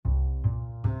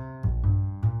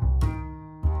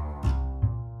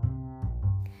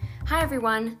Hi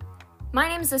everyone, my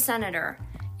name's the Senator,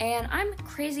 and I'm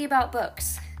crazy about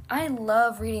books. I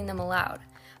love reading them aloud,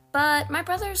 but my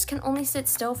brothers can only sit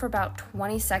still for about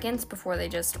 20 seconds before they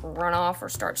just run off or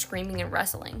start screaming and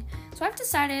wrestling. So I've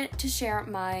decided to share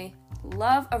my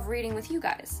love of reading with you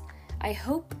guys. I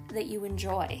hope that you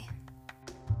enjoy.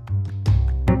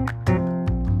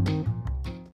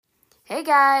 Hey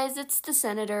guys, it's the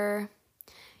Senator.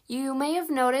 You may have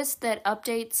noticed that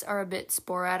updates are a bit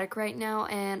sporadic right now,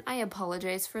 and I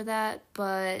apologize for that,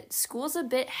 but school's a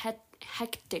bit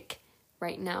hectic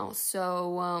right now,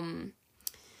 so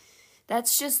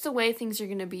that's just the way things are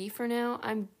going to be for now.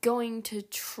 I'm going to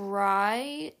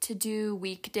try to do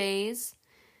weekdays,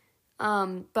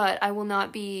 but I will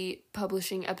not be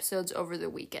publishing episodes over the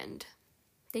weekend.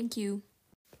 Thank you.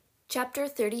 Chapter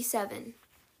 37.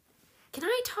 Can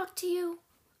I talk to you?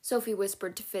 Sophie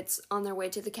whispered to Fitz on their way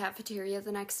to the cafeteria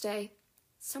the next day.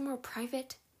 Somewhere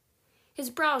private? His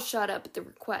brows shot up at the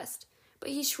request, but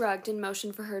he shrugged and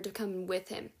motioned for her to come with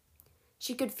him.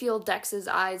 She could feel Dex's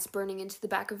eyes burning into the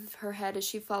back of her head as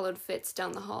she followed Fitz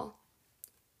down the hall.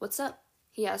 "What's up?"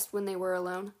 he asked when they were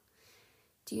alone.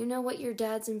 "Do you know what your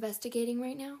dad's investigating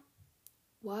right now?"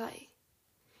 "Why?"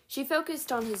 She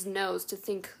focused on his nose to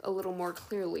think a little more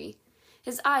clearly.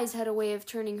 His eyes had a way of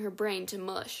turning her brain to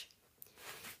mush.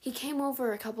 "He came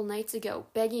over a couple nights ago,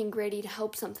 begging Grady to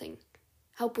help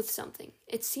with something.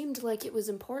 It seemed like it was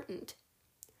important."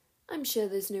 "I'm sure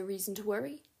there's no reason to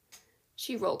worry."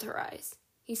 She rolled her eyes.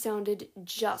 He sounded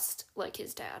just like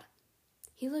his dad.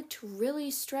 "He looked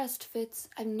really stressed, Fitz.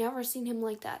 I've never seen him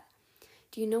like that.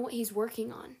 Do you know what he's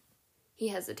working on?" He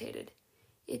hesitated.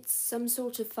 "It's some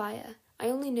sort of fire. I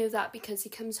only know that because he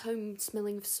comes home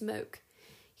smelling of smoke.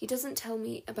 He doesn't tell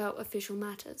me about official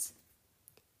matters."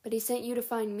 "But he sent you to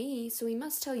find me, so he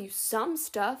must tell you some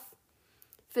stuff."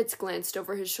 Fitz glanced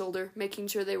over his shoulder, making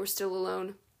sure they were still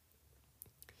alone.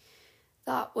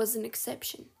 "That was an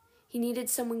exception. He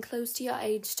needed someone close to your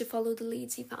age to follow the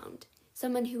leads he found,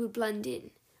 someone who would blend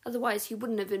in. Otherwise, he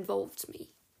wouldn't have involved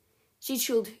me." She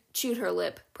chewed her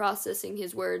lip, processing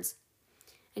his words.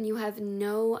 "And you have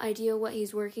no idea what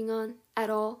he's working on, at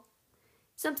all?"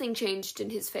 Something changed in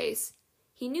his face.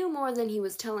 He knew more than he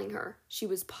was telling her. She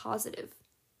was positive.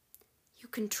 "You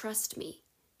can trust me,"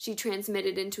 she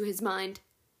transmitted into his mind.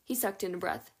 He sucked in a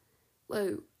breath.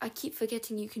 "Whoa, I keep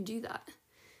forgetting you can do that."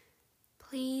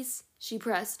 "Please," she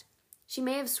pressed. She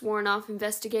may have sworn off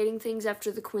investigating things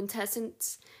after the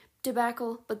quintessence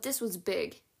debacle, but this was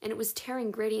big, and it was tearing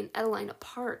Grady and Adeline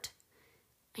apart.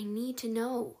 "I need to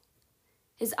know."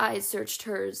 His eyes searched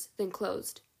hers, then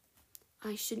closed.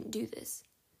 "I shouldn't do this."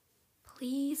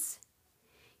 "Please?"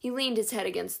 He leaned his head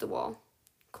against the wall.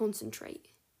 "Concentrate."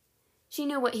 She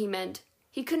knew what he meant.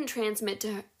 He couldn't transmit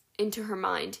into her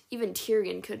mind. Even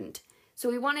Tyrion couldn't.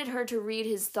 So he wanted her to read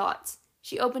his thoughts.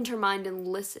 She opened her mind and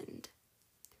listened.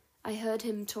 "I heard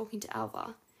him talking to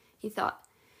Alvar," he thought.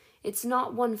 "It's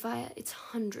not one fire, it's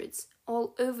hundreds,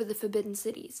 all over the Forbidden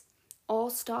Cities, all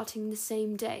starting the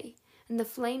same day, and the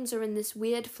flames are in this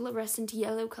weird fluorescent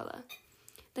yellow color.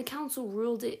 The council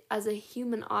ruled it as a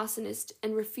human arsonist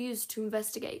and refused to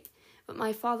investigate, but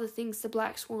my father thinks the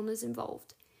Black Swan is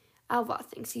involved. Alvar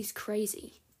thinks he's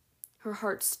crazy." Her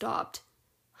heart stopped.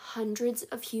 Hundreds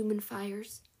of human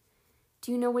fires?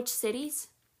 "Do you know which cities?"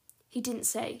 "He didn't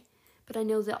say, but I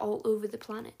know they're all over the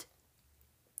planet."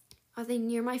 "Are they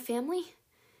near my family?"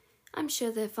 "I'm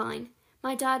sure they're fine.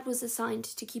 My dad was assigned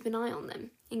to keep an eye on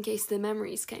them, in case their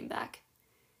memories came back."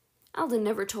 Alden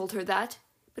never told her that,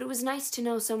 but it was nice to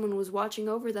know someone was watching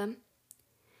over them.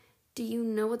 "Do you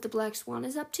know what the Black Swan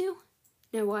is up to?"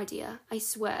 "No idea, I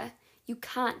swear. You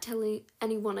can't tell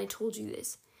anyone I told you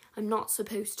this. I'm not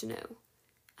supposed to know."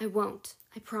 "I won't,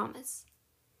 I promise."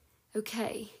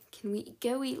 "Okay, can we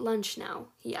go eat lunch now?"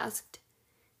 he asked.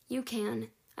 "You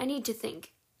can. I need to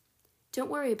think." "Don't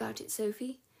worry about it,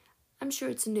 Sophie. I'm sure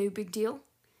it's no big deal."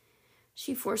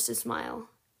 She forced a smile.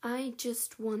 "I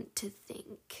just want to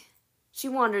think." She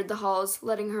wandered the halls,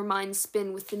 letting her mind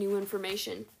spin with the new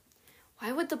information.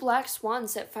 Why would the Black Swan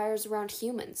set fires around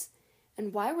humans?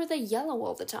 And why were they yellow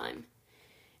all the time?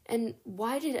 And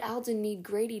why did Alden need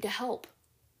Grady to help?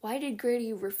 Why did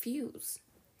Grady refuse?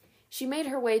 She made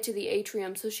her way to the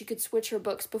atrium so she could switch her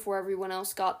books before everyone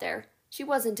else got there. She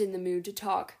wasn't in the mood to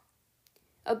talk.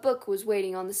 A book was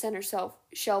waiting on the center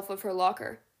shelf of her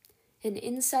locker. An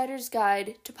Insider's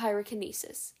Guide to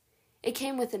Pyrokinesis. It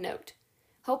came with a note.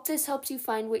 "Hope this helps you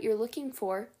find what you're looking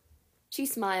for." She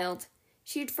smiled.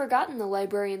 She'd forgotten the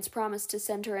librarian's promise to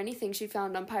send her anything she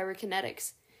found on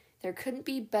pyrokinetics. There couldn't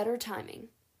be better timing.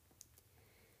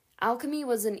 Alchemy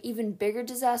was an even bigger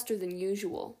disaster than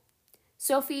usual.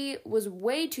 Sophie was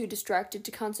way too distracted to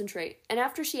concentrate, and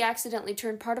after she accidentally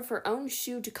turned part of her own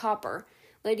shoe to copper,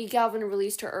 Lady Galvin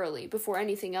released her early, before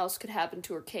anything else could happen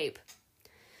to her cape.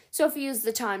 Sophie used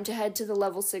the time to head to the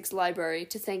Level 6 library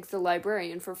to thank the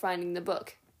librarian for finding the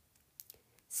book.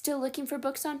 "Still looking for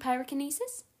books on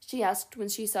pyrokinesis?" she asked when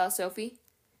she saw Sophie.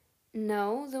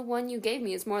 "No, the one you gave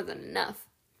me is more than enough."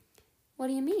 "What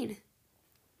do you mean?"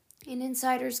 "An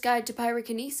Insider's Guide to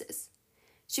Pyrokinesis."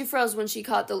 She froze when she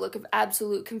caught the look of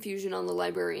absolute confusion on the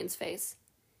librarian's face.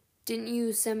 "Didn't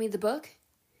you send me the book?"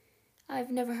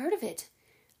 "I've never heard of it.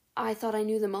 I thought I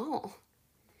knew them all."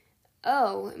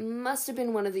 "Oh, it must have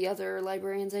been one of the other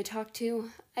librarians I talked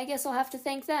to. I guess I'll have to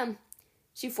thank them."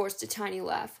 She forced a tiny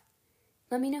laugh.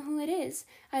 "Let me know who it is.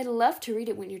 I'd love to read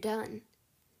it when you're done."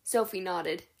 Sophie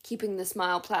nodded, keeping the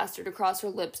smile plastered across her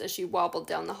lips as she wobbled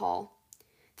down the hall.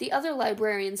 The other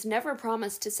librarians never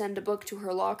promised to send a book to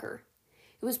her locker.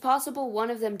 It was possible one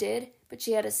of them did, but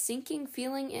she had a sinking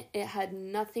feeling it had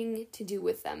nothing to do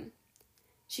with them.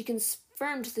 She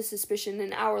confirmed the suspicion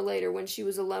an hour later when she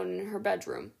was alone in her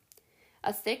bedroom.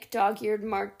 A thick dog ear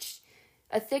marked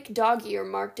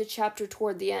a chapter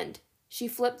toward the end. She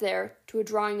flipped there to a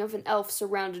drawing of an elf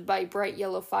surrounded by bright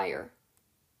yellow fire.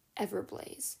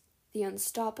 Everblaze, the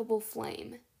unstoppable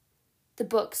flame. The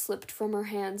book slipped from her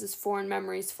hands as foreign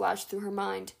memories flashed through her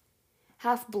mind.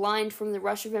 Half blind from the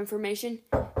rush of information,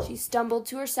 she stumbled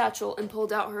to her satchel and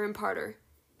pulled out her imparter.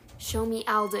 "Show me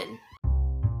Alden."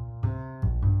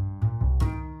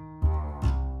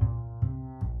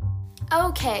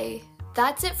 Okay,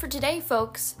 that's it for today,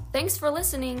 folks. Thanks for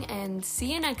listening, and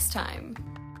see you next time.